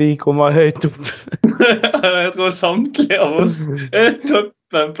jeg vi kommer høyt opp. Jeg tror samtlige av oss er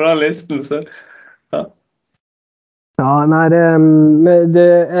toppen på den listen. Så. Ja, nei,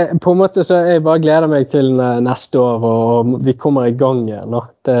 på en måte så jeg bare gleder meg til neste år, og vi kommer i gang igjen.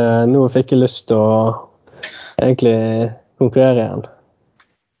 Nå fikk jeg lyst til å egentlig konkurrere igjen.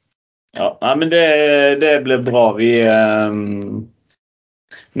 Ja, nei, men det blir bra.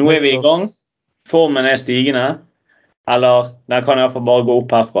 Nå er vi i gang. Formen er stigende. Eller, den kan i hvert fall bare gå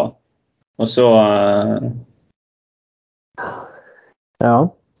opp herfra. Og så Ja.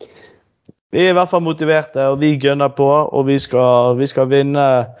 Vi er i hvert fall motiverte, og vi gønner på, og vi skal vinne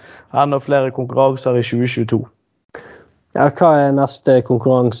enda flere konkurranser i 2022. Ja, hva er neste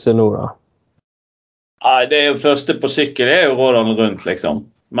konkurranse nå da? Nei, det er jo første på sykkel, det er jo Rådalen rundt, liksom.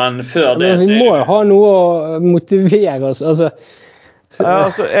 Men før det... Men vi må jo ha noe å motivere oss, altså. Ja,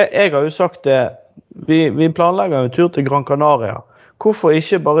 altså, jeg har jo sagt det, vi planlegger en tur til Gran Canaria. Hvorfor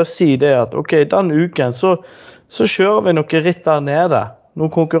ikke bare si det at, ok, den uken så kjører vi noen ritt der nede,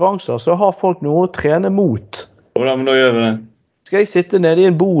 noen konkurranser, så har folk noe å trene mot. Hvordan da gjør vi det? Skal jeg sitte nede i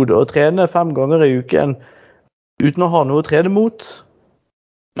en bod og trene 5 ganger i uken uten å ha noe å trene mot?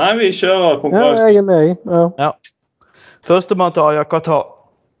 Nei, vi kjører konkurranser. Ja, jeg er med. Ja. Førstemann til Ayakata.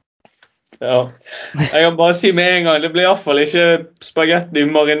 Ja. Jeg kan bare si med en gang, det blir i hvert fall ikke spagetti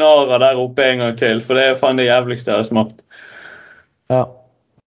marinara der oppe en gang til, for det er faen det jævligste jeg har smakt. Ja.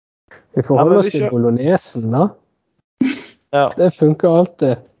 Vi får holde oss til bolognesen da. Ja. Det funker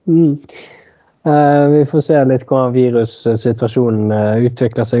alltid. Vi får se litt hvordan virussituasjonen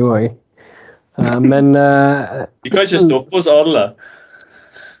utvikler seg også. Men... Vi kan ikke stoppe oss alle.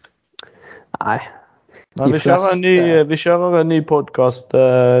 Nei. Men vi kjører en ny podcast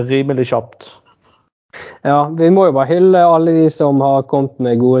rimelig kjapt. Ja, vi må jo bare hylle alle de som har kommet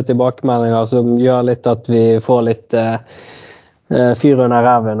med gode tilbakemeldinger, som gjør litt at vi får litt fyr under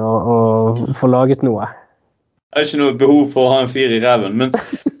ræven og får laget noe. Det er ikke noe behov for å ha en fyr i ræven, men...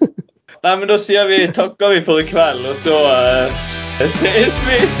 Nei, men da takker vi for i kveld, og så ses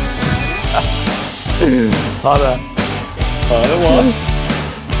vi! Ha det! Ha det bra!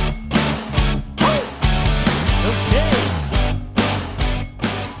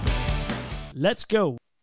 Let's go.